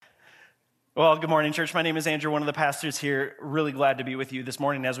Well, good morning, church. My name is Andrew, one of the pastors here. Really glad to be with you this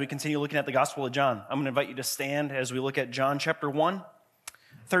morning as we continue looking at the Gospel of John. I'm going to invite you to stand as we look at John chapter 1,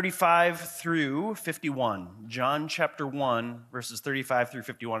 35 through 51. John chapter 1, verses 35 through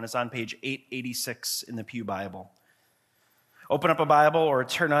 51. It's on page 886 in the Pew Bible. Open up a Bible or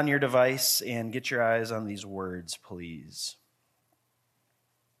turn on your device and get your eyes on these words, please.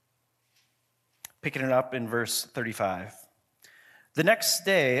 Picking it up in verse 35. The next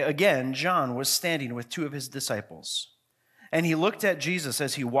day, again, John was standing with two of his disciples, and he looked at Jesus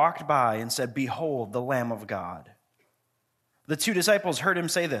as he walked by and said, "Behold, the Lamb of God." The two disciples heard him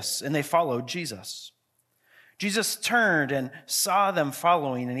say this, and they followed Jesus. Jesus turned and saw them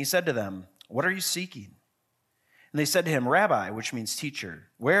following, and he said to them, "What are you seeking?" And they said to him, "Rabbi," which means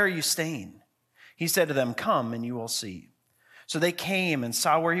teacher, "where are you staying?" He said to them, "Come, and you will see." So they came and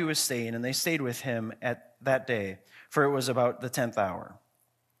saw where he was staying, and they stayed with him at that day, for it was about the 10th hour.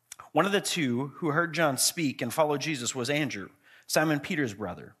 One of the two who heard John speak and followed Jesus was Andrew, Simon Peter's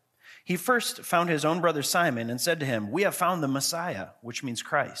brother. He first found his own brother Simon and said to him, "We have found the Messiah," which means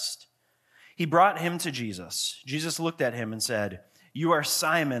Christ. He brought him to Jesus. Jesus looked at him and said, "You are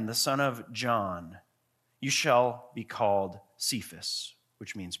Simon, the son of John. You shall be called Cephas,"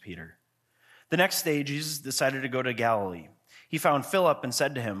 which means Peter. The next day, Jesus decided to go to Galilee. He found Philip and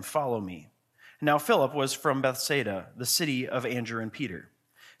said to him, "Follow me." Now Philip was from Bethsaida, the city of Andrew and Peter.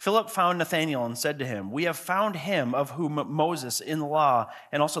 Philip found Nathanael and said to him, "We have found him of whom Moses in the law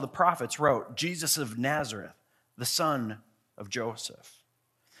and also the prophets wrote, Jesus of Nazareth, the son of Joseph."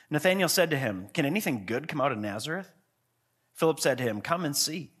 Nathanael said to him, "Can anything good come out of Nazareth?" Philip said to him, "Come and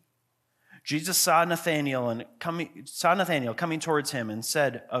see." Jesus saw Nathanael coming towards him and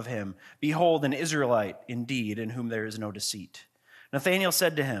said of him, "Behold, an Israelite indeed, in whom there is no deceit." Nathanael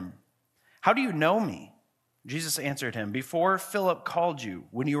said to him, "How do you know me?" Jesus answered him, "Before Philip called you,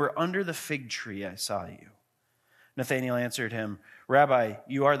 when you were under the fig tree, I saw you." Nathanael answered him, "Rabbi,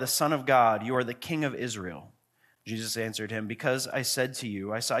 you are the Son of God, you are the King of Israel." Jesus answered him, "Because I said to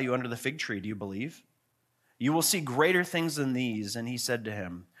you, I saw you under the fig tree, do you believe? You will see greater things than these." And he said to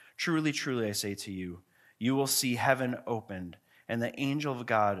him, "Truly, truly, I say to you, you will see heaven opened and the angel of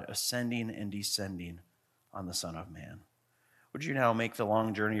God ascending and descending on the Son of Man." Would you now make the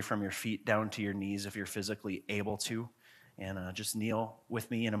long journey from your feet down to your knees if you're physically able to, and just kneel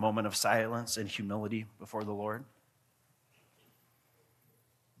with me in a moment of silence and humility before the Lord?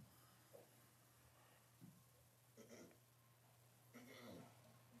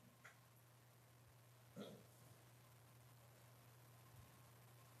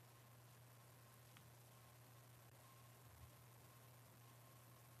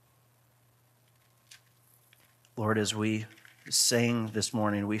 Lord, as we sing this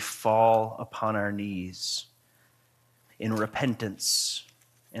morning, we fall upon our knees in repentance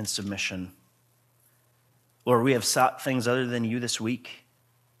and submission. Lord, we have sought things other than you this week.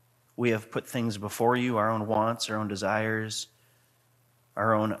 We have put things before you, our own wants, our own desires,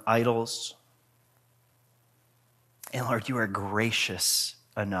 our own idols. And Lord, you are gracious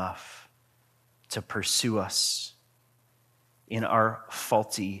enough to pursue us in our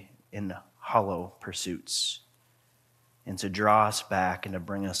faulty and hollow pursuits, and to draw us back and to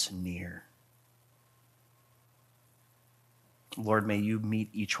bring us near. Lord, may you meet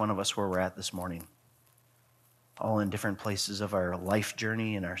each one of us where we're at this morning, all in different places of our life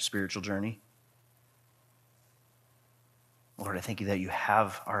journey and our spiritual journey. Lord, I thank you that you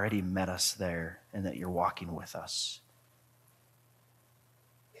have already met us there and that you're walking with us.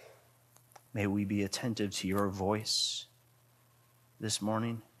 May we be attentive to your voice this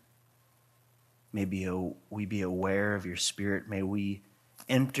morning. May we be aware of your Spirit. May we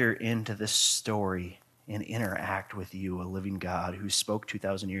enter into this story and interact with you, a living God who spoke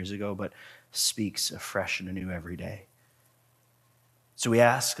 2,000 years ago but speaks afresh and anew every day. So we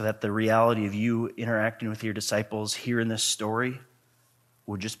ask that the reality of you interacting with your disciples here in this story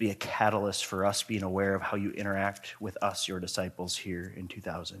would just be a catalyst for us being aware of how you interact with us, your disciples, here in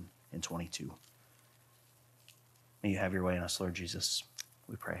 2022. May you have your way in us, Lord Jesus,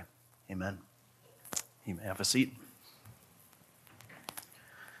 we pray. Amen. You may have a seat.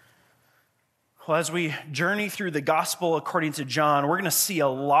 Well, as we journey through the gospel according to John, we're going to see a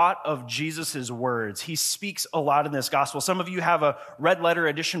lot of Jesus' words. He speaks a lot in this gospel. Some of you have a red letter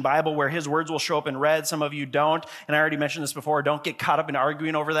edition Bible where his words will show up in red. Some of you don't. And I already mentioned this before. Don't get caught up in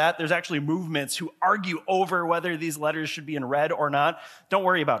arguing over that. There's actually movements who argue over whether these letters should be in red or not. Don't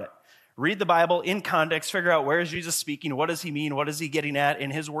worry about it. Read the Bible in context, figure out where is Jesus speaking, what does he mean, what is he getting at,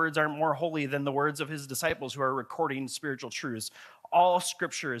 and his words aren't more holy than the words of his disciples who are recording spiritual truths. all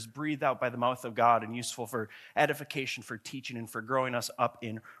Scripture is breathed out by the mouth of God and useful for edification, for teaching, and for growing us up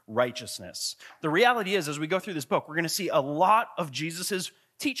in righteousness. The reality is, as we go through this book, we're going to see a lot of Jesus'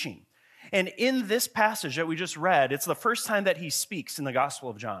 teaching. And in this passage that we just read, it's the first time that he speaks in the Gospel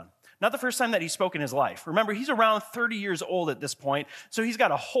of John. Not the first time that he spoke in his life. Remember, he's around 30 years old at this point, so he's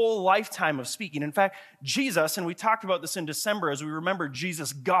got a whole lifetime of speaking. In fact, Jesus, and we talked about this in December as we remember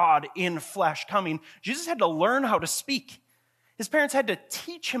Jesus, God in flesh coming, Jesus had to learn how to speak. His parents had to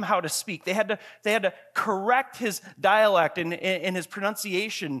teach him how to speak. They had to correct his dialect and his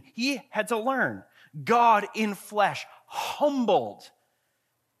pronunciation. He had to learn. God in flesh, humbled.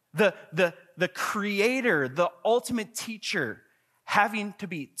 The creator, the ultimate teacher, having to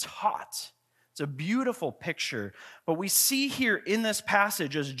be taught. It's a beautiful picture. But we see here in this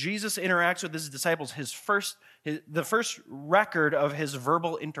passage, as Jesus interacts with his disciples, the first record of his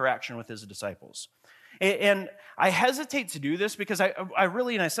verbal interaction with his disciples. And I hesitate to do this because I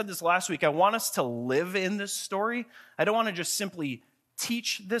really, and I said this last week, I want us to live in this story. I don't want to just simply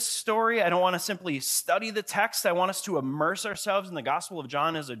teach this story. I don't want to simply study the text. I want us to immerse ourselves in the Gospel of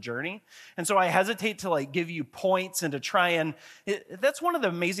John as a journey. And so I hesitate to give you points and to try and, that's one of the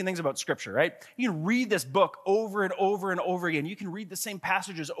amazing things about Scripture, right? You can read this book over and over and over again. You can read the same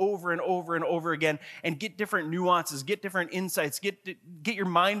passages over and over and over again and get different nuances, get different insights, get your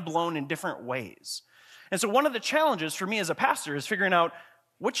mind blown in different ways. And so one of the challenges for me as a pastor is figuring out,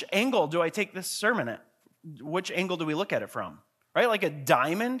 which angle do I take this sermon at? Which angle do we look at it from? Right? Like a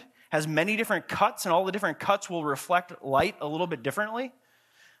diamond has many different cuts, and all the different cuts will reflect light a little bit differently.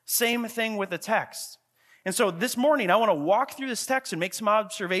 Same thing with the text. And so this morning, I want to walk through this text and make some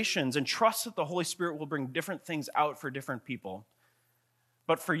observations and trust that the Holy Spirit will bring different things out for different people.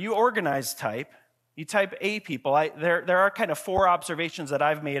 But for you organized type, you type A people, there are kind of 4 observations that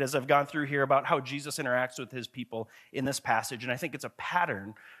I've made as I've gone through here about how Jesus interacts with his people in this passage. And I think it's a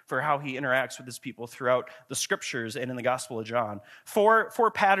pattern for how he interacts with his people throughout the Scriptures and in the Gospel of John.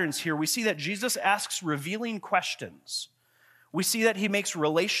 Four patterns here. We see that Jesus asks revealing questions. We see that he makes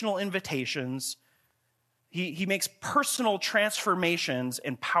relational invitations. He makes personal transformations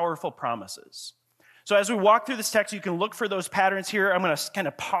and powerful promises. So as we walk through this text, you can look for those patterns here. I'm going to kind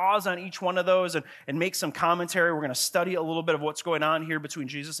of pause on each one of those and make some commentary. We're going to study a little bit of what's going on here between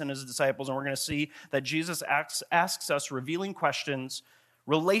Jesus and his disciples, and we're going to see that Jesus asks us revealing questions,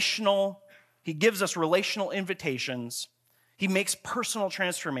 he gives us relational invitations, he makes personal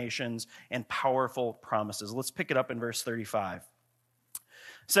transformations, and powerful promises. Let's pick it up in verse 35. It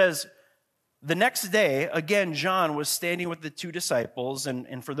says, the next day, again, John was standing with the 2 disciples,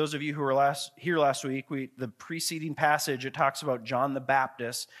 and for those of you who were here last week, the preceding passage, it talks about John the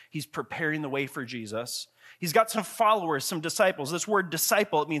Baptist. He's preparing the way for Jesus. He's got some followers, some disciples. This word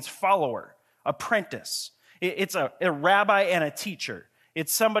disciple, it means follower, apprentice. It's a rabbi and a teacher.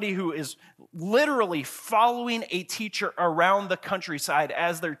 It's somebody who is literally following a teacher around the countryside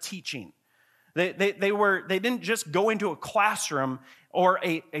as they're teaching. They didn't just go into a classroom or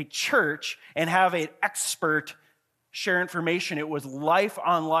a church and have an expert share information. It was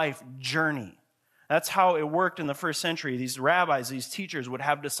life-on-life journey. That's how it worked in the first century. These rabbis, these teachers would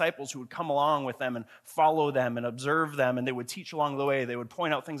have disciples who would come along with them and follow them and observe them, and they would teach along the way. They would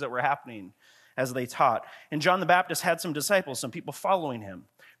point out things that were happening as they taught. And John the Baptist had some disciples, some people following him.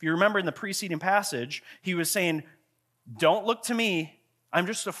 If you remember in the preceding passage, he was saying, don't look to me. I'm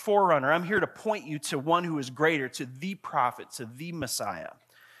just a forerunner. I'm here to point you to one who is greater, to the prophet, to the Messiah.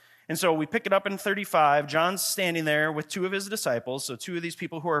 And so we pick it up in 35. John's standing there with 2 of his disciples, so 2 of these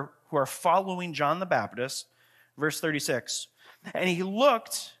people who are following John the Baptist. Verse 36. And he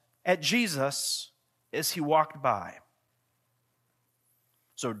looked at Jesus as he walked by.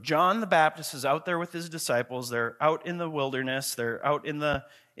 So John the Baptist is out there with his disciples. They're out in the wilderness. They're out in the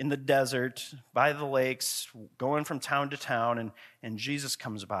desert, by the lakes, going from town to town, and Jesus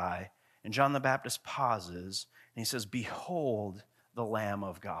comes by, and John the Baptist pauses, and he says, behold the Lamb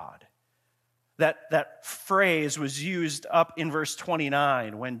of God. That phrase was used up in verse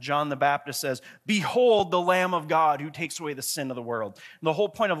 29 when John the Baptist says, behold the Lamb of God who takes away the sin of the world. And the whole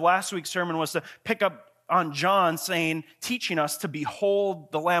point of last week's sermon was to pick up on John teaching us to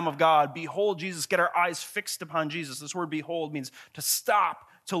behold the Lamb of God, behold Jesus, get our eyes fixed upon Jesus. This word behold means to stop,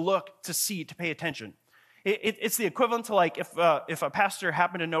 to look, to see, to pay attention. It's the equivalent to if a pastor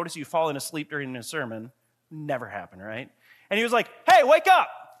happened to notice you falling asleep during a sermon. Never happened, right? And he was like, hey, wake up!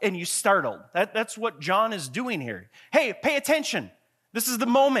 And you startled. That's what John is doing here. Hey, pay attention. This is the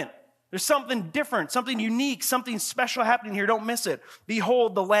moment. There's something different, something unique, something special happening here. Don't miss it.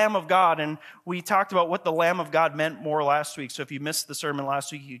 Behold the Lamb of God. And we talked about what the Lamb of God meant more last week. So if you missed the sermon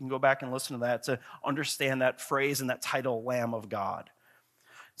last week, you can go back and listen to that to understand that phrase and that title, Lamb of God.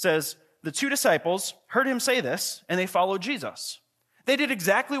 It says, the two disciples heard him say this, and they followed Jesus. They did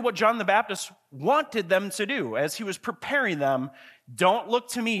exactly what John the Baptist wanted them to do as he was preparing them. Don't look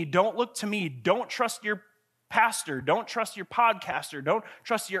to me. Don't look to me. Don't trust your pastor, don't trust your podcaster, don't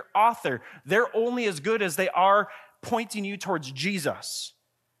trust your author. They're only as good as they are pointing you towards Jesus.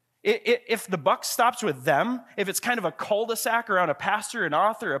 If the buck stops with them, if it's kind of a cul-de-sac around a pastor, an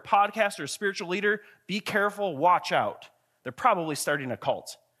author, a podcaster, a spiritual leader, be careful, watch out. They're probably starting a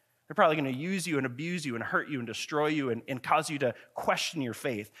cult. They're probably going to use you and abuse you and hurt you and destroy you and cause you to question your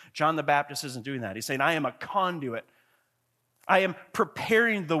faith. John the Baptist isn't doing that. He's saying, I am a conduit. I am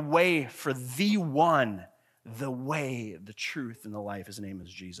preparing the way for the one, the way, the truth, and the life. His name is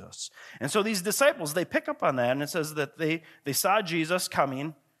Jesus. And so these disciples, they pick up on that, and it says that they saw Jesus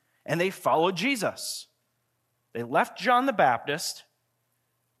coming, and they followed Jesus. They left John the Baptist,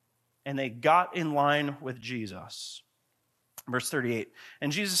 and they got in line with Jesus. Verse 38,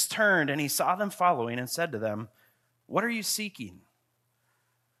 and Jesus turned, and he saw them following, and said to them, what are you seeking?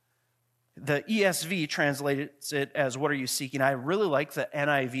 The ESV translates it as, what are you seeking? I really like the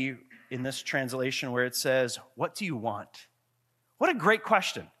NIV in this translation where it says, what do you want? What a great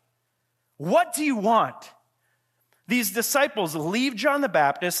question. What do you want? These disciples leave John the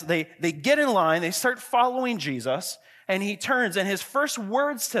Baptist, they get in line, they start following Jesus, and he turns, and his first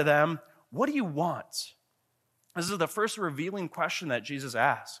words to them, what do you want? This is the first revealing question that Jesus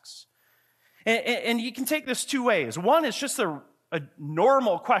asks. And you can take this two ways. One is just a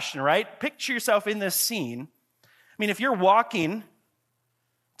normal question, right? Picture yourself in this scene. I mean, if you're walking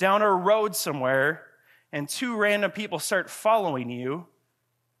down a road somewhere and two random people start following you,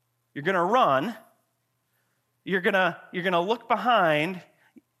 you're going to run. You're going to look behind.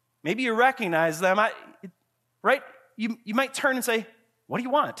 Maybe you recognize them, right? You might turn and say, what do you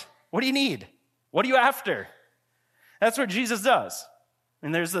want? What do you need? What are you after? That's what Jesus does.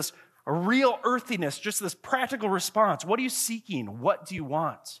 And there's this a real earthiness, just this practical response. What are you seeking? What do you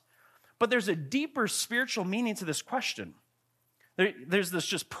want? But there's a deeper spiritual meaning to this question. There's this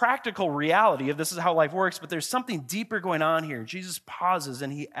just practical reality of this is how life works, but there's something deeper going on here. Jesus pauses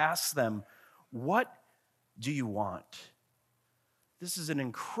and he asks them, what do you want? This is an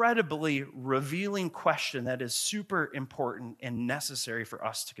incredibly revealing question that is super important and necessary for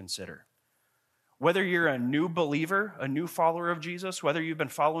us to consider. Whether you're a new believer, a new follower of Jesus, whether you've been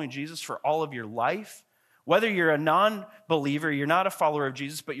following Jesus for all of your life, whether you're a non-believer, you're not a follower of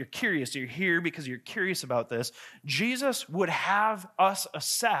Jesus, but you're curious, you're here because you're curious about this, Jesus would have us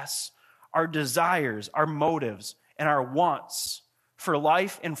assess our desires, our motives, and our wants for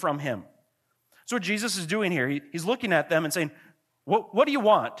life and from him. That's what Jesus is doing here. He's looking at them and saying, what do you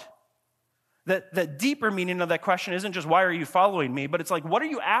want? The deeper meaning of that question isn't just, why are you following me? But it's like, what are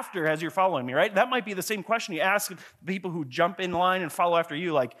you after as you're following me, right? That might be the same question you ask people who jump in line and follow after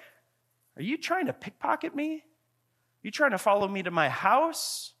you, like, are you trying to pickpocket me? Are you trying to follow me to my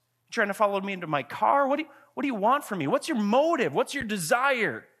house? Are you trying to follow me into my car? What do you want from me? What's your motive? What's your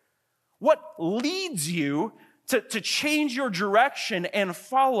desire? What leads you to change your direction and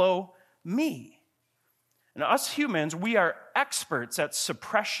follow me? And us humans, we are experts at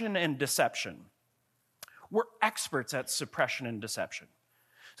suppression and deception. We're experts at suppression and deception.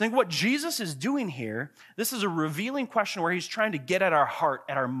 I think what Jesus is doing here, this is a revealing question where he's trying to get at our heart,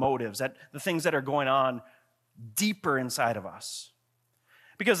 at our motives, at the things that are going on deeper inside of us.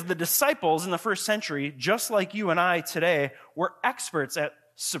 Because the disciples in the first century, just like you and I today, were experts at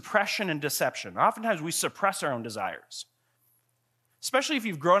suppression and deception. Oftentimes we suppress our own desires. Especially if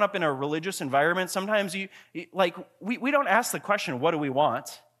you've grown up in a religious environment, sometimes we don't ask the question, what do we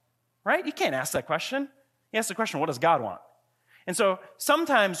want? Right? You can't ask that question. You ask the question, what does God want? And so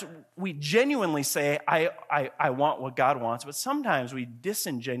sometimes we genuinely say, I want what God wants, but sometimes we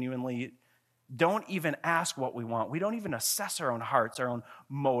disingenuinely don't even ask what we want. We don't even assess our own hearts, our own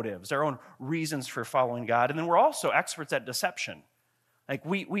motives, our own reasons for following God. And then we're also experts at deception. Like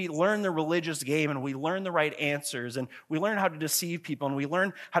we learn the religious game and we learn the right answers and we learn how to deceive people and we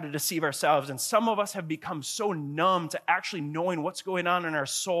learn how to deceive ourselves. And some of us have become so numb to actually knowing what's going on in our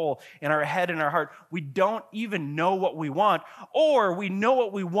soul, in our head, in our heart. We don't even know what we want, or we know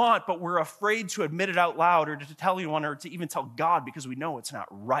what we want, but we're afraid to admit it out loud or to tell anyone or to even tell God because we know it's not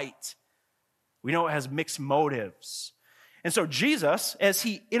right. We know it has mixed motives. And so Jesus, as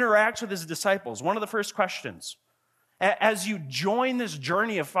he interacts with his disciples, one of the first questions, as you join this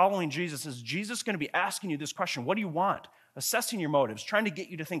journey of following Jesus, is Jesus going to be asking you this question, what do you want? assessing your motives, trying to get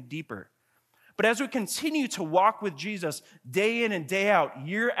you to think deeper. But as we continue to walk with Jesus day in and day out,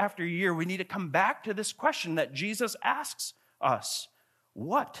 year after year, we need to come back to this question that Jesus asks us.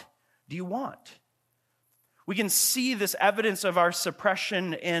 What do you want? We can see this evidence of our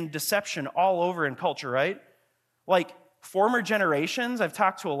suppression and deception all over in culture, right? Like former generations, I've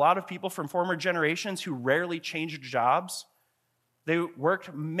talked to a lot of people from former generations who rarely changed jobs. They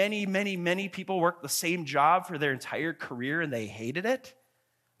worked, many people worked the same job for their entire career and they hated it.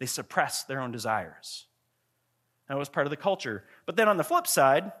 They suppressed their own desires. That was part of the culture. But then on the flip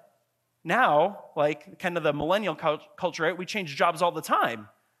side, now, like kind of the millennial culture, right? We change jobs all the time.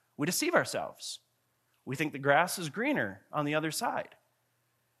 We deceive ourselves. We think the grass is greener on the other side.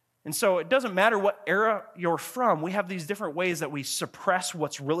 And so it doesn't matter what era you're from, we have these different ways that we suppress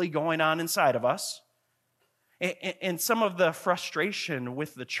what's really going on inside of us. And some of the frustration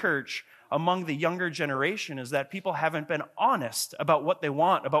with the church among the younger generation is that people haven't been honest about what they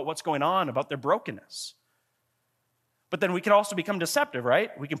want, about what's going on, about their brokenness. But then we can also become deceptive,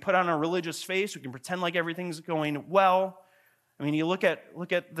 right? We can put on a religious face. We can pretend like everything's going well. I mean, you look at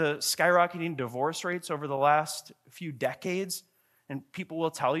the skyrocketing divorce rates over the last few decades, and people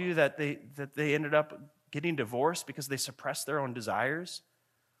will tell you that they ended up getting divorced because they suppressed their own desires,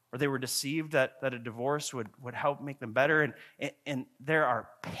 or they were deceived that a divorce would help make them better. And there are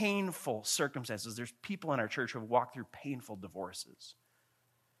painful circumstances. There's people in our church who have walked through painful divorces.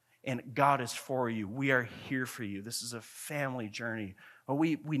 And God is for you. We are here for you. This is a family journey. But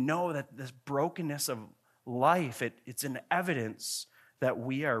we know that this brokenness of life, it's an evidence that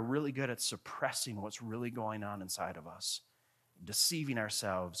we are really good at suppressing what's really going on inside of us, deceiving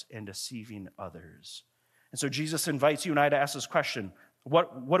ourselves and deceiving others. And so Jesus invites you and I to ask this question.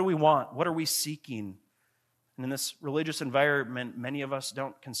 What do we want? What are we seeking? And in this religious environment, many of us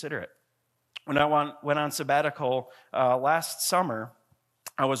don't consider it. When I went on sabbatical last summer,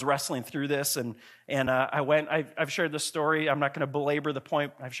 I was wrestling through this, and I've shared this story. I'm not going to belabor the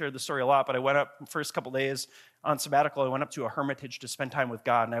point. I've shared the story a lot, but I went up the first couple days on sabbatical. I went up to a hermitage to spend time with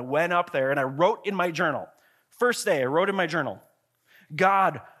God, and I went up there, and I wrote in my journal. First day, I wrote in my journal,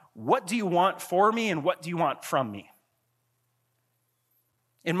 God, what do you want for me, and what do you want from me?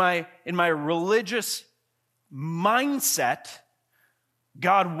 In my religious mindset,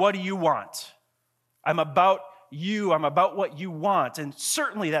 God, what do you want? I'm about you. I'm about what you want, and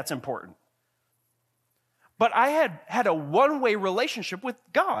certainly that's important. But I had a one-way relationship with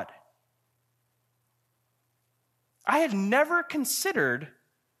God. I had never considered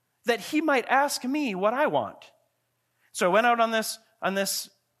that he might ask me what I want. So I went out on this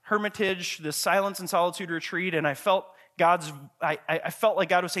hermitage, this silence and solitude retreat, and I felt I felt like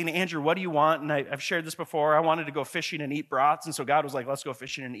God was saying to Andrew, what do you want? And I've shared this before. I wanted to go fishing and eat brats. And so God was like, let's go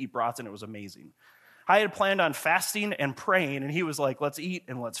fishing and eat brats. And it was amazing. I had planned on fasting and praying. And he was like, let's eat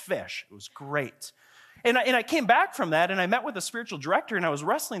and let's fish. It was great. And I came back from that and I met with the spiritual director and I was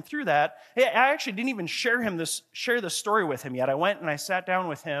wrestling through that. I actually didn't even share the story with him yet. I went and I sat down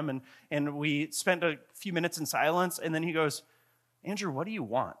with him and we spent a few minutes in silence. And then he goes, Andrew, what do you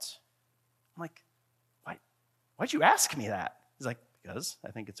want? I'm like, why'd you ask me that? He's like, because I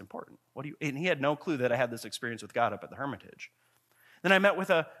think it's important. And he had no clue that I had this experience with God up at the hermitage. Then I met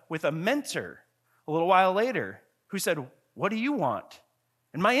with a mentor a little while later who said, what do you want?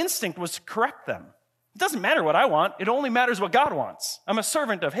 And my instinct was to correct them. It doesn't matter what I want. It only matters what God wants. I'm a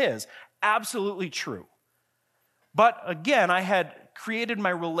servant of his. Absolutely true. But again, I had created my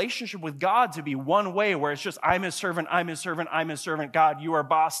relationship with God to be one way where it's just, I'm his servant, I'm his servant, I'm his servant. God, you are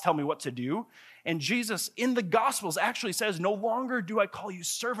boss, tell me what to do. And Jesus in the Gospels actually says, no longer do I call you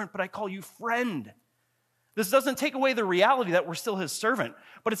servant, but I call you friend. This doesn't take away the reality that we're still his servant,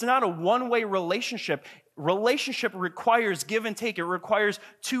 but it's not a one-way relationship. Relationship requires give and take. It requires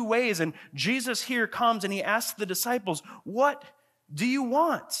two ways. And Jesus here comes and he asks the disciples, what do you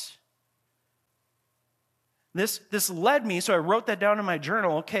want? This led me, so I wrote that down in my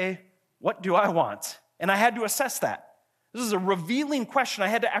journal. Okay, what do I want? And I had to assess that. This is a revealing question. I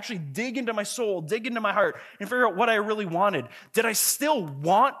had to actually dig into my soul, dig into my heart, and figure out what I really wanted. Did I still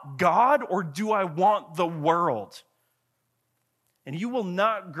want God, or do I want the world? And you will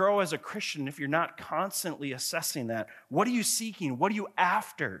not grow as a Christian if you're not constantly assessing that. What are you seeking? What are you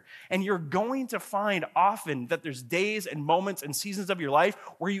after? And you're going to find often that there's days and moments and seasons of your life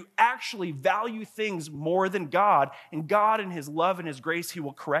where you actually value things more than God. And God, in his love and his grace, he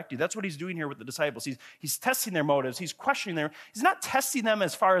will correct you. That's what he's doing here with the disciples. He's testing their motives. He's questioning them. He's not testing them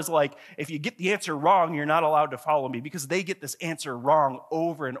as far as like, if you get the answer wrong, you're not allowed to follow me, because they get this answer wrong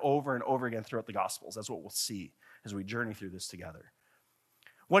over and over and over again throughout the Gospels. That's what we'll see as we journey through this together.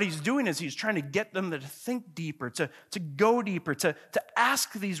 What he's doing is he's trying to get them to think deeper, to go deeper, to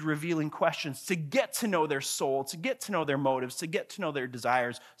ask these revealing questions, to get to know their soul, to get to know their motives, to get to know their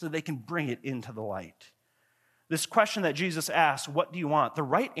desires so they can bring it into the light. This question that Jesus asked, what do you want? The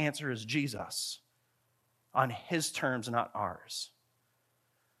right answer is Jesus, on his terms, not ours.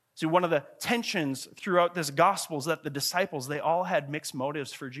 See, one of the tensions throughout this gospel is that the disciples, they all had mixed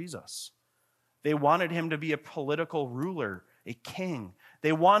motives for Jesus. They wanted him to be a political ruler, a king.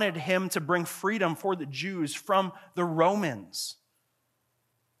 They wanted him to bring freedom for the Jews from the Romans.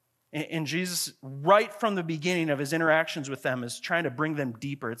 And Jesus, right from the beginning of his interactions with them, is trying to bring them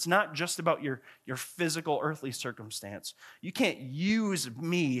deeper. It's not just about your physical, earthly circumstance. You can't use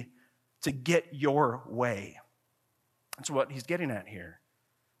me to get your way. That's what he's getting at here.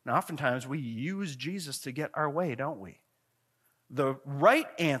 Now, oftentimes we use Jesus to get our way, don't we? The right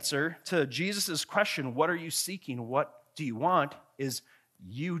answer to Jesus' question, what are you seeking? What do you want? Is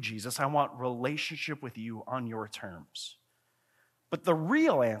you, Jesus. I want relationship with you on your terms. But the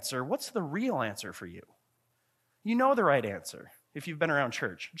real answer, what's the real answer for you? You know the right answer if you've been around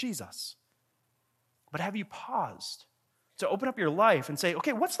church, Jesus. But have you paused to open up your life and say,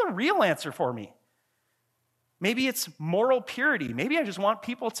 okay, what's the real answer for me? Maybe it's moral purity. Maybe I just want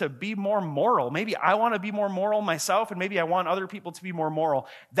people to be more moral. Maybe I want to be more moral myself, and maybe I want other people to be more moral.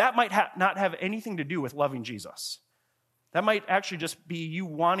 That might not have anything to do with loving Jesus. That might actually just be you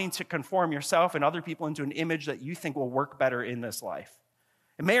wanting to conform yourself and other people into an image that you think will work better in this life.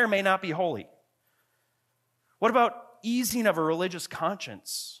 It may or may not be holy. What about easing of a religious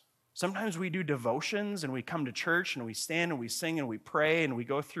conscience? Sometimes we do devotions and we come to church and we stand and we sing and we pray and we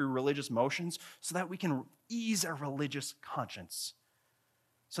go through religious motions so that we can ease our religious conscience,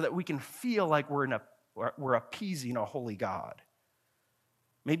 so that we can feel like we're appeasing a holy God.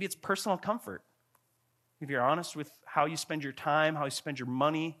 Maybe it's personal comfort. If you're honest with how you spend your time, how you spend your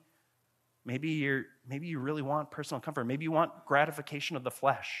money, maybe you really want personal comfort. Maybe you want gratification of the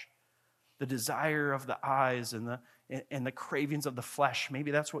flesh, the desire of the eyes and the cravings of the flesh.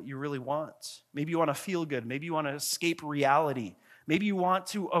 Maybe that's what you really want. Maybe you want to feel good. Maybe you want to escape reality. Maybe you want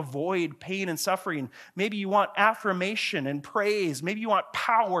to avoid pain and suffering. Maybe you want affirmation and praise. Maybe you want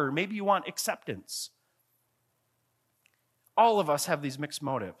power. Maybe you want acceptance. All of us have these mixed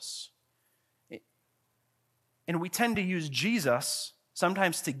motives. And we tend to use Jesus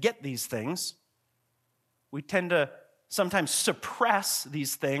sometimes to get these things. We tend to sometimes suppress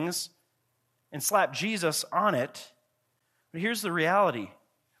these things and slap Jesus on it. But here's the reality.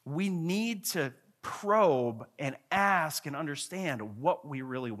 We need to probe and ask and understand what we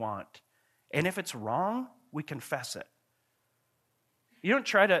really want. And if it's wrong, we confess it. You don't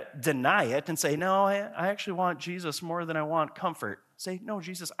try to deny it and say, no, I actually want Jesus more than I want comfort. Say, no,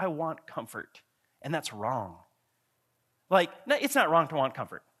 Jesus, I want comfort. And that's wrong. It's not wrong to want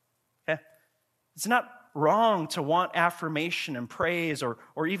comfort. Okay? It's not wrong to want affirmation and praise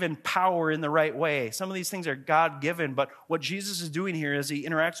or even power in the right way. Some of these things are God-given, but what Jesus is doing here as he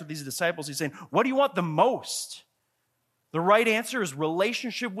interacts with these disciples, he's saying, what do you want the most? The right answer is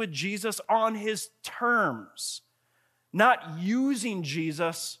relationship with Jesus on his terms, not using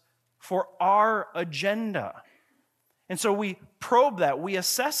Jesus for our agenda. And so we probe that, we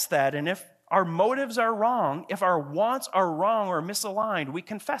assess that, and if our motives are wrong, if our wants are wrong or misaligned, we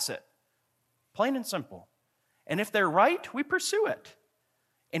confess it. Plain and simple. And if they're right, we pursue it.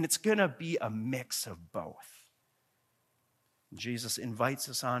 And it's going to be a mix of both. Jesus invites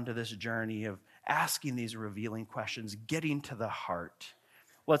us onto this journey of asking these revealing questions, getting to the heart.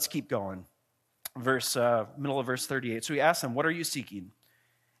 Let's keep going. Middle of verse 38. So he asked them, what are you seeking?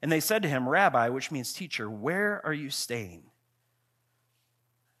 And they said to him, Rabbi, which means teacher, where are you staying?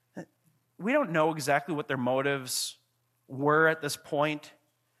 We don't know exactly what their motives were at this point.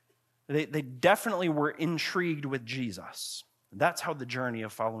 They definitely were intrigued with Jesus. That's how the journey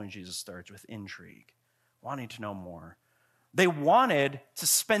of following Jesus starts, with intrigue, wanting to know more. They wanted to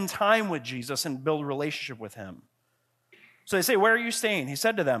spend time with Jesus and build a relationship with him. So they say, where are you staying? He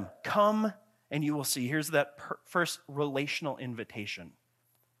said to them, come and you will see. Here's that first relational invitation.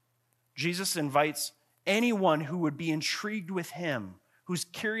 Jesus invites anyone who would be intrigued with him, who's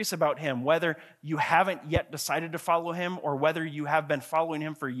curious about him, whether you haven't yet decided to follow him or whether you have been following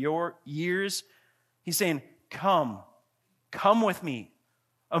him for your years. He's saying, come with me.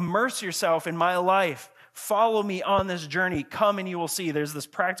 Immerse yourself in my life. Follow me on this journey. Come and you will see. There's this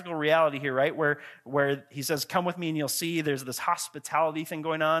practical reality here, right? Where he says, come with me and you'll see. There's this hospitality thing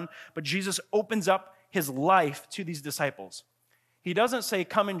going on. But Jesus opens up his life to these disciples. He doesn't say,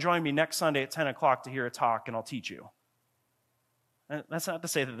 come and join me next Sunday at 10 o'clock to hear a talk and I'll teach you. That's not to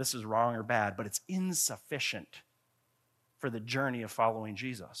say that this is wrong or bad, but it's insufficient for the journey of following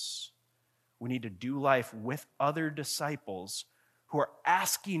Jesus. We need to do life with other disciples who are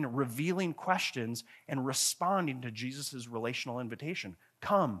asking revealing questions and responding to Jesus' relational invitation.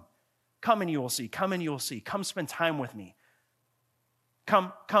 Come and you will see. Come and you will see. Come spend time with me.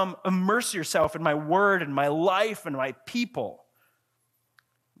 Come immerse yourself in my word and my life and my people.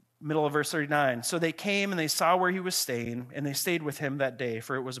 Middle of verse 39. So they came and they saw where he was staying, and they stayed with him that day,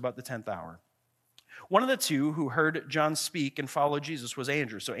 for it was about the 10th hour. One of the two who heard John speak and followed Jesus was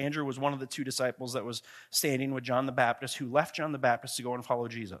Andrew. So Andrew was one of the two disciples that was standing with John the Baptist, who left John the Baptist to go and follow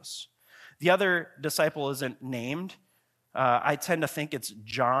Jesus. The other disciple isn't named. I tend to think it's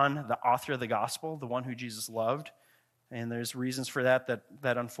John, the author of the gospel, the one who Jesus loved. And there's reasons for that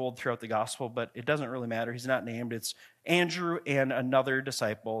unfold throughout the gospel, but it doesn't really matter. He's not named. It's Andrew and another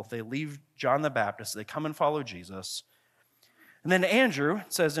disciple. They leave John the Baptist. They come and follow Jesus. And then Andrew,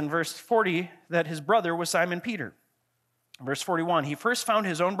 it says in verse 40 that his brother was Simon Peter. Verse 41, he first found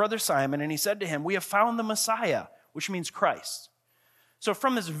his own brother Simon, and he said to him, "We have found the Messiah," which means Christ. So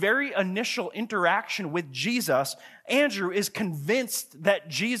from this very initial interaction with Jesus, Andrew is convinced that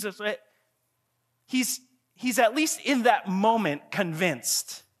Jesus, he's at least in that moment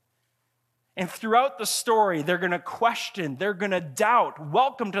convinced. And throughout the story, they're going to question, they're going to doubt.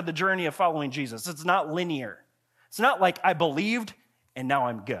 Welcome to the journey of following Jesus. It's not linear. It's not like I believed and now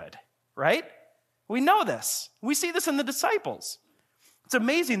I'm good, right? We know this. We see this in the disciples. It's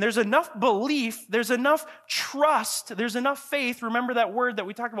amazing. There's enough belief, there's enough trust, there's enough faith. Remember that word that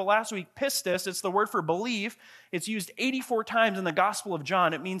we talked about last week, pistis. It's the word for belief. It's used 84 times in the Gospel of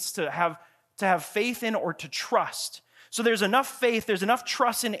John. It means to have faith in or to trust. So there's enough faith, there's enough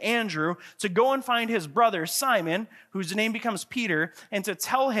trust in Andrew to go and find his brother Simon, whose name becomes Peter, and to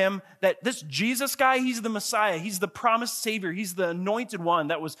tell him that this Jesus guy, he's the Messiah, he's the promised Savior, he's the anointed one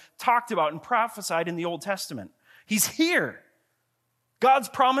that was talked about and prophesied in the Old Testament. He's here. God's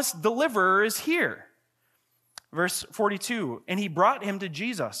promised deliverer is here. Verse 42, and he brought him to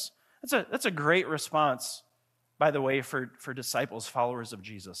Jesus. That's a great response, by the way, for disciples, followers of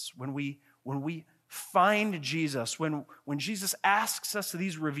Jesus. When we find Jesus, when Jesus asks us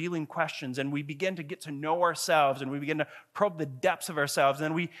these revealing questions and we begin to get to know ourselves and we begin to probe the depths of ourselves, and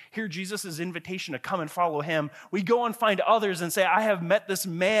then we hear Jesus' invitation to come and follow him, we go and find others and say, I have met this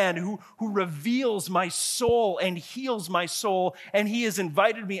man who reveals my soul and heals my soul, and he has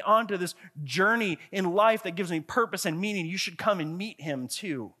invited me onto this journey in life that gives me purpose and meaning. You should come and meet him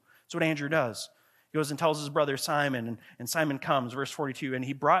too. That's what Andrew does. He goes and tells his brother Simon, and Simon comes, verse 42, and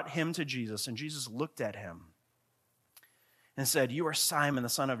he brought him to Jesus, and Jesus looked at him and said, "You are Simon, the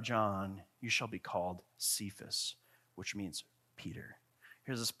son of John. You shall be called Cephas," which means Peter.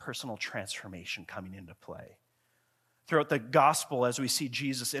 Here's this personal transformation coming into play. Throughout the gospel, as we see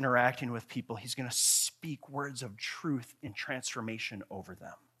Jesus interacting with people, he's going to speak words of truth and transformation over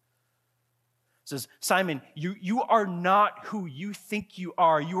them. Says, Simon, you are not who you think you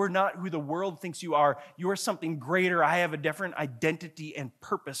are. You are not who the world thinks you are. You are something greater. I have a different identity and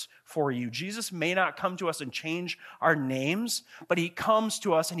purpose for you. Jesus may not come to us and change our names, but he comes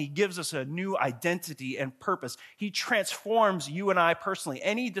to us and he gives us a new identity and purpose. He transforms you and I personally.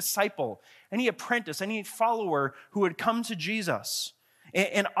 Any disciple, any apprentice, any follower who would come to Jesus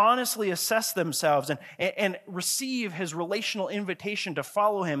and honestly assess themselves and receive his relational invitation to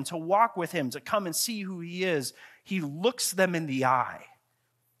follow him, to walk with him, to come and see who he is, he looks them in the eye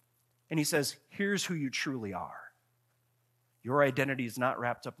and he says, here's who you truly are. Your identity is not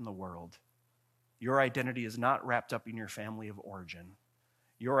wrapped up in the world. Your identity is not wrapped up in your family of origin.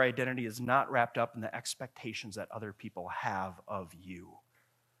 Your identity is not wrapped up in the expectations that other people have of you.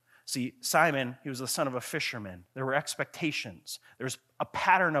 See, Simon, he was the son of a fisherman. There were expectations. There was a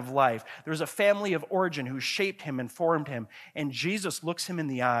pattern of life. There was a family of origin who shaped him and formed him. And Jesus looks him in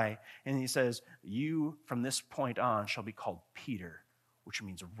the eye and he says, you from this point on shall be called Peter, which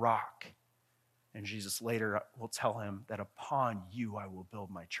means rock. And Jesus later will tell him that upon you I will build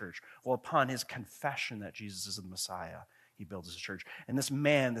my church. Well, upon his confession that Jesus is the Messiah, he builds his church. And this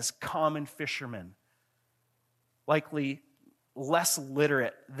man, this common fisherman, likely less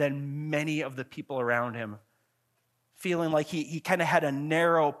literate than many of the people around him, feeling like he kind of had a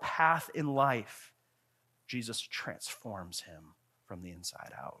narrow path in life, Jesus transforms him from the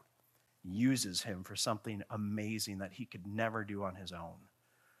inside out, uses him for something amazing that he could never do on his own.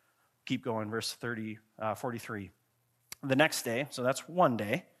 Keep going, verse 43. The next day, so that's one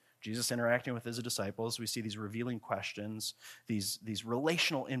day, Jesus interacting with his disciples. We see these revealing questions, these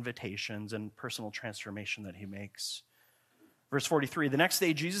relational invitations and personal transformation that he makes. Verse 43, the next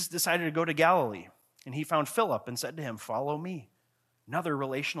day Jesus decided to go to Galilee, and he found Philip and said to him, follow me. Another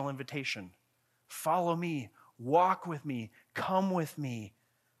relational invitation. Follow me. walk with me, come with me,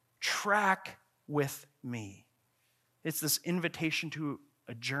 track with me. It's this invitation to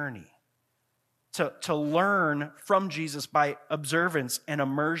a journey, to learn from Jesus by observance and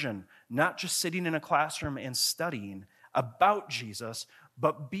immersion, not just sitting in a classroom and studying about Jesus,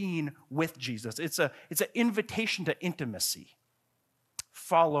 but being with Jesus. It's an invitation to intimacy.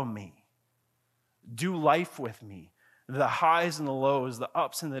 Follow me. Do life with me. The highs and the lows, the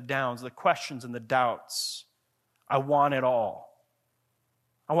ups and the downs, the questions and the doubts. I want it all.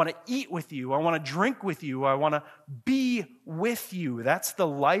 I want to eat with you. I want to drink with you. I want to be with you. That's the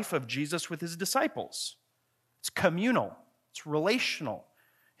life of Jesus with his disciples. It's communal. It's relational.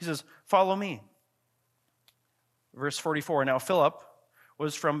 He says, follow me. Verse 44, now Philip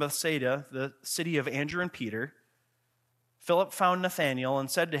was from Bethsaida, the city of Andrew and Peter. Philip found Nathanael and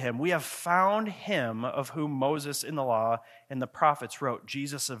said to him, we have found him of whom Moses in the law and the prophets wrote,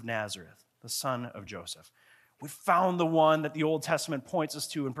 Jesus of Nazareth, the son of Joseph. We found the one that the Old Testament points us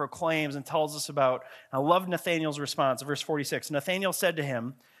to and proclaims and tells us about. I love Nathanael's response, verse 46. Nathanael said to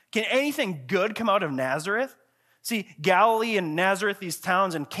him, can anything good come out of Nazareth? See, Galilee and Nazareth, these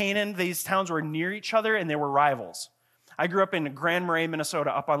towns, and Canaan, these towns were near each other and they were rivals. I grew up in Grand Marais,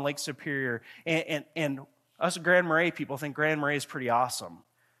 Minnesota, up on Lake Superior, and us Grand Marais people think Grand Marais is pretty awesome.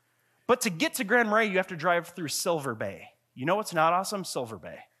 But to get to Grand Marais, you have to drive through Silver Bay. You know what's not awesome? Silver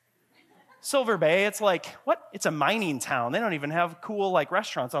Bay. Silver Bay, it's like, what? It's a mining town. They don't even have cool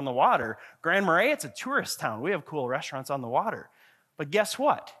restaurants on the water. Grand Marais, it's a tourist town. We have cool restaurants on the water. But guess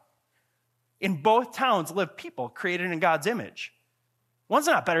what? In both towns live people created in God's image. One's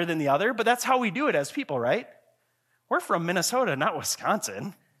not better than the other, but that's how we do it as people, right? We're from Minnesota, not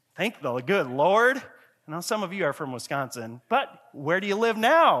Wisconsin. Thank the good Lord. I know some of you are from Wisconsin, but where do you live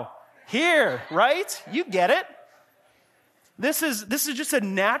now? Here, right? You get it. This is just a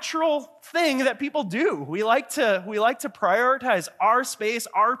natural thing that people do. We like to prioritize our space,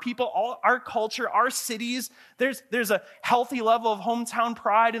 our people, our culture, our cities. There's a healthy level of hometown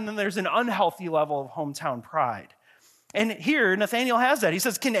pride, and then there's an unhealthy level of hometown pride. And here, Nathanael has that. He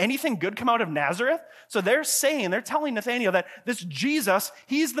says, can anything good come out of Nazareth? So they're telling Nathanael that this Jesus,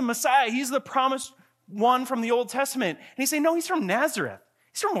 he's the Messiah, he's the promised one from the Old Testament. And he's saying, no, he's from Nazareth.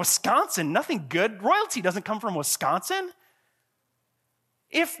 He's from Wisconsin. Nothing good. Royalty doesn't come from Wisconsin.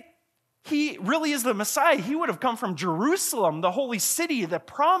 If he really is the Messiah, he would have come from Jerusalem, the holy city, the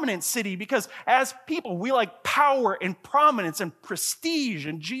prominent city, because as people, we like power and prominence and prestige,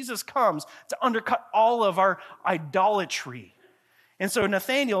 and Jesus comes to undercut all of our idolatry. And so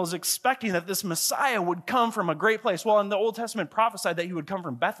Nathanael is expecting that this Messiah would come from a great place. Well, in the Old Testament prophesied that he would come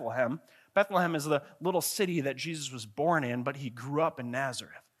from Bethlehem. Bethlehem is the little city that Jesus was born in, but he grew up in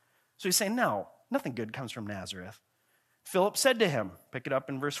Nazareth. So he's saying, no, nothing good comes from Nazareth. Philip said to him, pick it up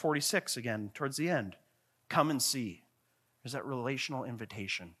in verse 46 again, towards the end, come and see. There's that relational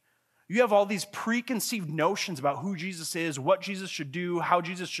invitation. You have all these preconceived notions about who Jesus is, what Jesus should do, how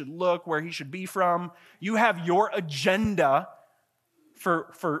Jesus should look, where he should be from. You have your agenda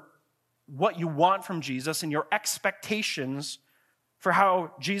for what you want from Jesus and your expectations for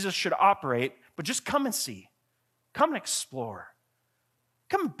how Jesus should operate, but just come and see. Come and explore.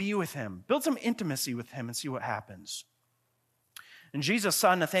 Come and be with him. Build some intimacy with him and see what happens. And Jesus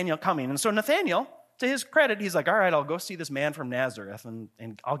saw Nathanael coming. And so Nathanael, to his credit, he's like, all right, I'll go see this man from Nazareth,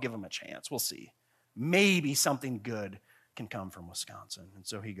 and I'll give him a chance. We'll see. Maybe something good can come from Wisconsin. And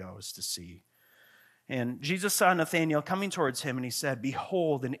so he goes to see. And Jesus saw Nathanael coming towards him, and he said,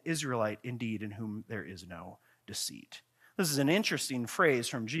 behold, an Israelite indeed, in whom there is no deceit. This is an interesting phrase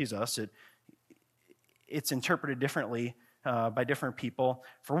from Jesus. It's interpreted differently by different people.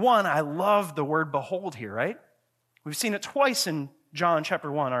 For one, I love the word behold here, right? We've seen it twice in John chapter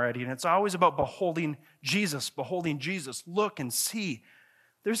 1 already, and it's always about beholding Jesus, look and see.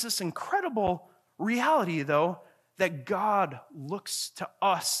 There's this incredible reality, though, that God looks to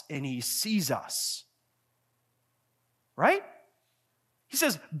us and he sees us. Right? He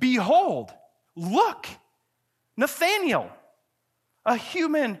says, behold, look, Nathanael, a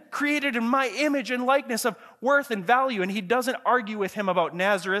human created in my image and likeness of worth and value, and he doesn't argue with him about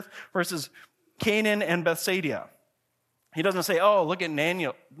Nazareth versus Canaan and Bethsaida. He doesn't say, oh, look at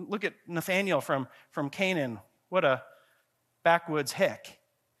Nathanael from Canaan. What a backwoods hick.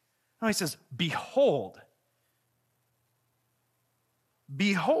 No, he says, behold.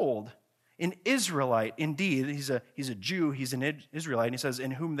 Behold, an Israelite, indeed, he's a Jew, he's an Israelite, and he says,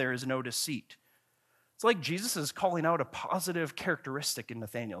 in whom there is no deceit. It's like Jesus is calling out a positive characteristic in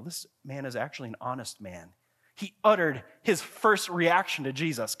Nathanael. This man is actually an honest man. He uttered his first reaction to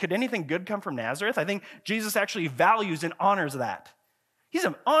Jesus. Could anything good come from Nazareth? I think Jesus actually values and honors that. He's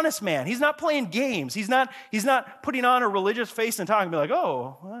an honest man. He's not playing games. He's not putting on a religious face and talking, be like,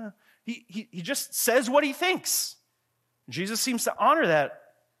 he just says what he thinks. Jesus seems to honor that.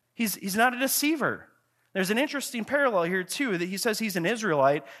 He's not a deceiver. There's an interesting parallel here, too, that he says he's an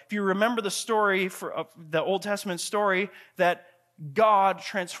Israelite. If you remember the story, the Old Testament story, that God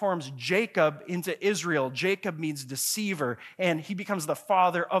transforms Jacob into Israel. Jacob means deceiver, and he becomes the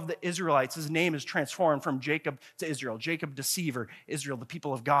father of the Israelites. His name is transformed from Jacob to Israel. Jacob, deceiver, Israel, the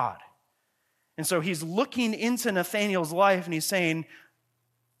people of God. And so he's looking into Nathanael's life, and he's saying,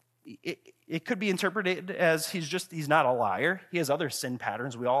 it could be interpreted as he's not a liar. He has other sin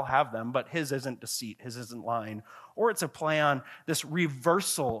patterns. We all have them, but his isn't deceit. His isn't lying. Or it's a play on this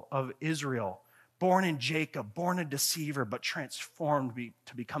reversal of Israel. Born in Jacob, born a deceiver, but transformed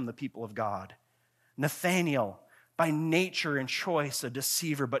to become the people of God. Nathanael, by nature and choice, a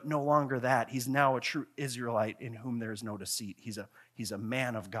deceiver, but no longer that. He's now a true Israelite in whom there is no deceit. He's a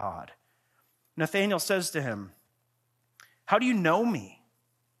man of God. Nathanael says to him, "How do you know me?"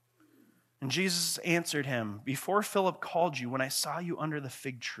 And Jesus answered him, "Before Philip called you, when I saw you under the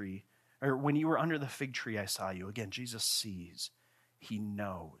fig tree, or when you were under the fig tree, I saw you." Again, Jesus sees. He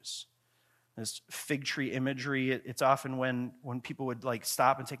knows. This fig tree imagery, it's often when people would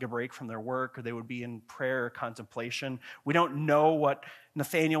stop and take a break from their work, or they would be in prayer or contemplation. We don't know what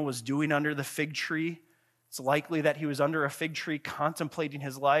Nathanael was doing under the fig tree. It's likely that he was under a fig tree contemplating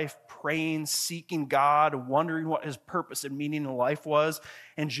his life, praying, seeking God, wondering what his purpose and meaning in life was.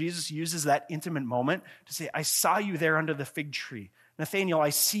 And Jesus uses that intimate moment to say, "I saw you there under the fig tree. Nathanael,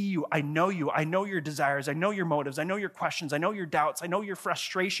 I see you, I know your desires, I know your motives, I know your questions, I know your doubts, I know your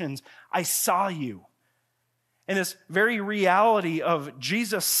frustrations. I saw you." And this very reality of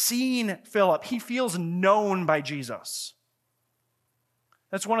Jesus seeing Philip, he feels known by Jesus.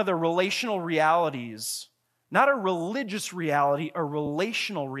 That's one of the relational realities, not a religious reality, a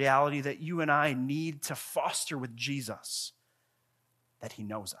relational reality that you and I need to foster with Jesus, that he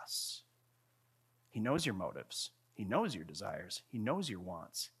knows us. He knows your motives. He knows your desires. He knows your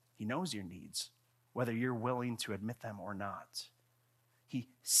wants. He knows your needs, whether you're willing to admit them or not. He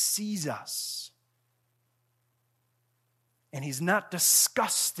sees us. And he's not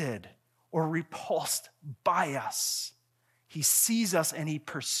disgusted or repulsed by us. He sees us and he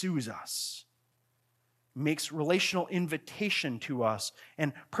pursues us. Makes relational invitation to us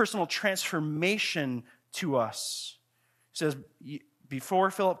and personal transformation to us. He says,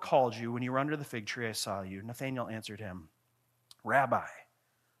 "Before Philip called you, when you were under the fig tree, I saw you." Nathanael answered him, "Rabbi,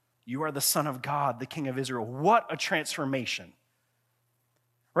 you are the Son of God, the King of Israel." What a transformation.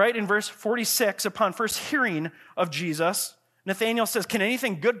 Right? In verse 46, upon first hearing of Jesus, Nathanael says, "Can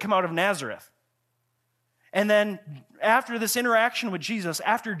anything good come out of Nazareth?" And then after this interaction with Jesus,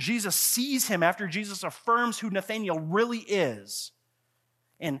 after Jesus sees him, after Jesus affirms who Nathanael really is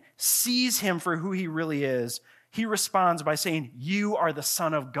and sees him for who he really is, he responds by saying, "You are the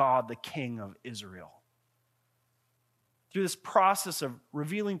Son of God, the King of Israel." Through this process of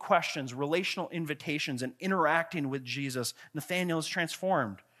revealing questions, relational invitations, and interacting with Jesus, Nathanael is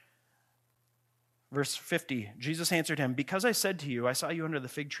transformed. Verse 50, Jesus answered him, "Because I said to you, I saw you under the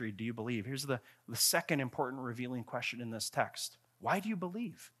fig tree, do you believe?" Here's the second important revealing question in this text. Why do you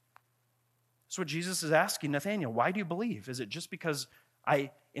believe? That's what Jesus is asking Nathanael. Why do you believe? Is it just because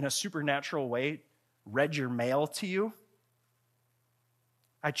I, in a supernatural way, read your mail to you?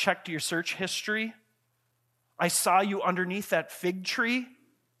 I checked your search history. I saw you underneath that fig tree.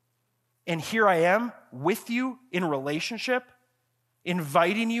 And here I am with you in relationship,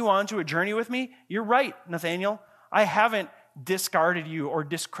 inviting you onto a journey with me. You're right, Nathanael. I haven't discarded you or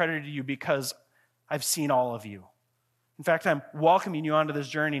discredited you because I've seen all of you. In fact, I'm welcoming you onto this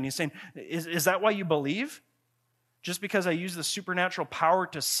journey. And he's saying, is that why you believe? Just because I use the supernatural power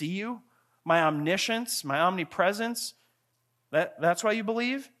to see you? My omniscience, my omnipresence, that's why you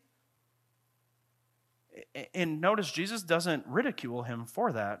believe? And notice Jesus doesn't ridicule him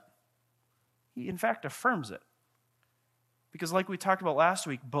for that. He, in fact, affirms it. Because like we talked about last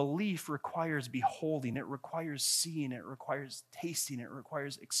week, belief requires beholding, it requires seeing, it requires tasting, it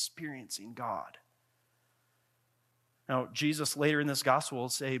requires experiencing God. Now, Jesus later in this gospel will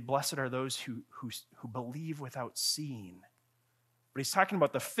say, "Blessed are those who believe without seeing." But he's talking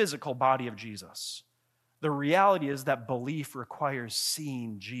about the physical body of Jesus. The reality is that belief requires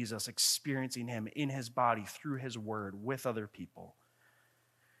seeing Jesus, experiencing him in his body, through his word, with other people.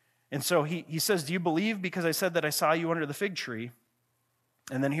 And so he says, "Do you believe because I said that I saw you under the fig tree?"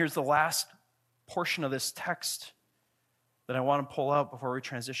 And then here's the last portion of this text that I want to pull out before we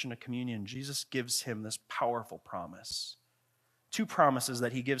transition to communion. Jesus gives him this powerful promise two promises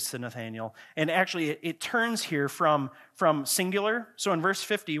that he gives to Nathanael. And actually, it turns here from singular. So in verse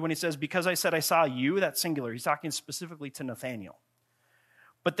 50, when he says, because I said I saw you, that's singular. He's talking specifically to Nathanael.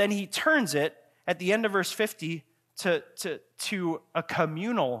 But then he turns it at the end of verse 50 to a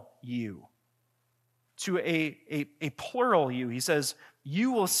communal you, to a plural you. He says,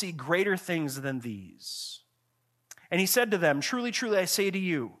 you will see greater things than these. And he said to them, truly, truly, I say to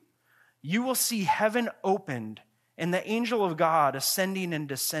you, you will see heaven opened and the angel of God ascending and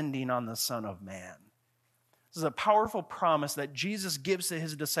descending on the Son of Man. This is a powerful promise that Jesus gives to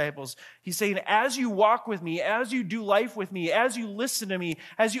his disciples. He's saying, as you walk with me, as you do life with me, as you listen to me,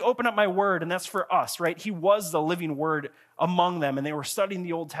 as you open up my word, and that's for us, right? He was the living word among them, and they were studying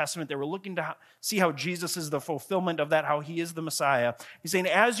the Old Testament. They were looking to see how Jesus is the fulfillment of that, how he is the Messiah. He's saying,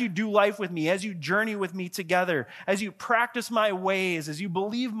 as you do life with me, as you journey with me together, as you practice my ways, as you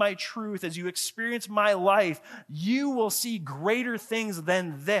believe my truth, as you experience my life, you will see greater things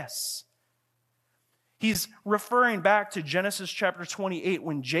than this. He's referring back to Genesis chapter 28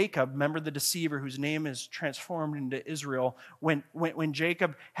 when Jacob, remember the deceiver whose name is transformed into Israel, when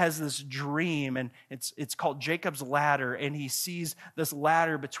Jacob has this dream, and it's called Jacob's ladder, and he sees this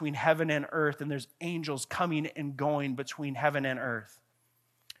ladder between heaven and earth, and there's angels coming and going between heaven and earth.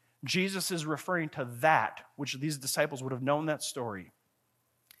 Jesus is referring to that, which these disciples would have known that story.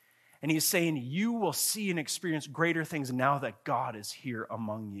 And he's saying, you will see and experience greater things now that God is here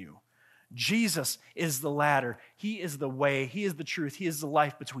among you. Jesus is the ladder. He is the way. He is the truth. He is the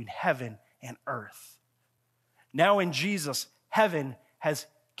life between heaven and earth. Now in Jesus, heaven has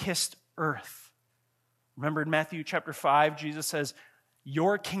kissed earth. Remember in Matthew chapter 5, Jesus says,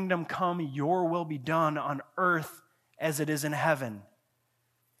 your kingdom come, your will be done on earth as it is in heaven.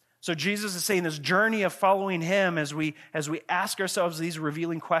 So Jesus is saying this journey of following him as we ask ourselves these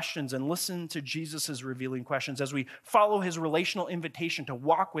revealing questions and listen to Jesus' revealing questions, as we follow his relational invitation to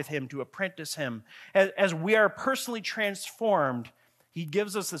walk with him, to apprentice him, as we are personally transformed, he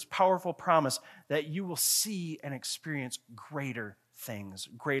gives us this powerful promise that you will see and experience greater things.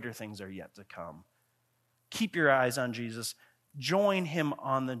 Greater things are yet to come. Keep your eyes on Jesus. Join him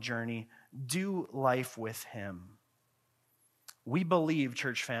on the journey. Do life with him. We believe,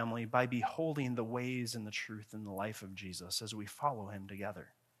 church family, by beholding the ways and the truth and the life of Jesus as we follow him together.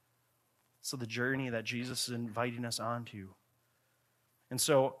 So the journey that Jesus is inviting us onto. And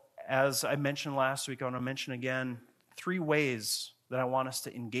so, as I mentioned last week, I want to mention again 3 ways that I want us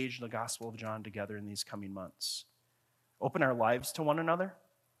to engage the Gospel of John together in these coming months. Open our lives to one another,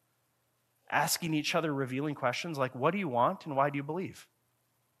 asking each other revealing questions like, what do you want and why do you believe?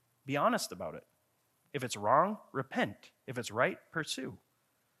 Be honest about it. If it's wrong, repent. If it's right, pursue.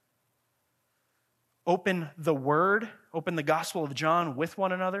 Open the Word, open the Gospel of John with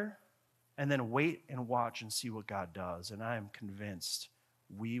one another, and then wait and watch and see what God does. And I am convinced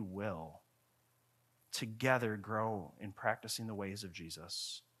we will together grow in practicing the ways of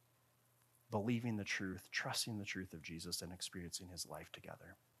Jesus, believing the truth, trusting the truth of Jesus, and experiencing his life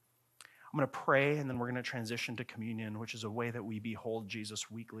together. I'm going to pray, and then we're going to transition to communion, which is a way that we behold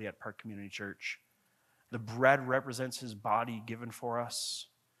Jesus weekly at Park Community Church. The bread represents his body given for us.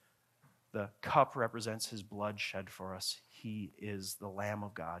 The cup represents his blood shed for us. He is the Lamb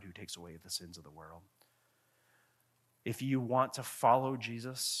of God who takes away the sins of the world. If you want to follow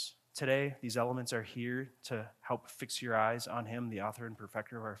Jesus today, these elements are here to help fix your eyes on him, the author and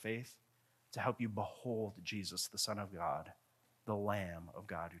perfecter of our faith, to help you behold Jesus, the Son of God, the Lamb of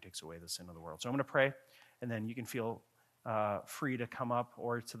God who takes away the sin of the world. So I'm going to pray, and then you can feel free to come up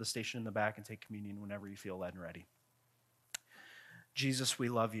or to the station in the back and take communion whenever you feel led and ready. Jesus, we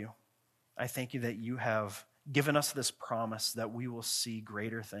love you. I thank you that you have given us this promise that we will see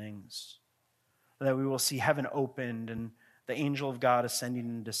greater things, that we will see heaven opened and the angel of God ascending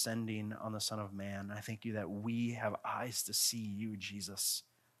and descending on the Son of Man. I thank you that we have eyes to see you, Jesus,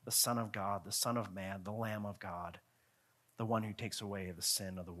 the Son of God, the Son of Man, the Lamb of God, the one who takes away the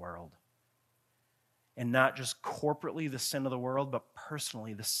sin of the world. And not just corporately the sin of the world, but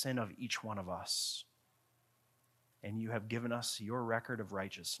personally the sin of each one of us. And you have given us your record of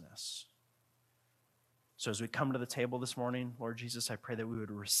righteousness. So as we come to the table this morning, Lord Jesus, I pray that we would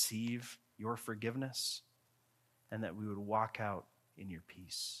receive your forgiveness and that we would walk out in your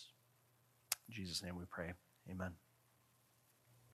peace. In Jesus' name we pray. Amen.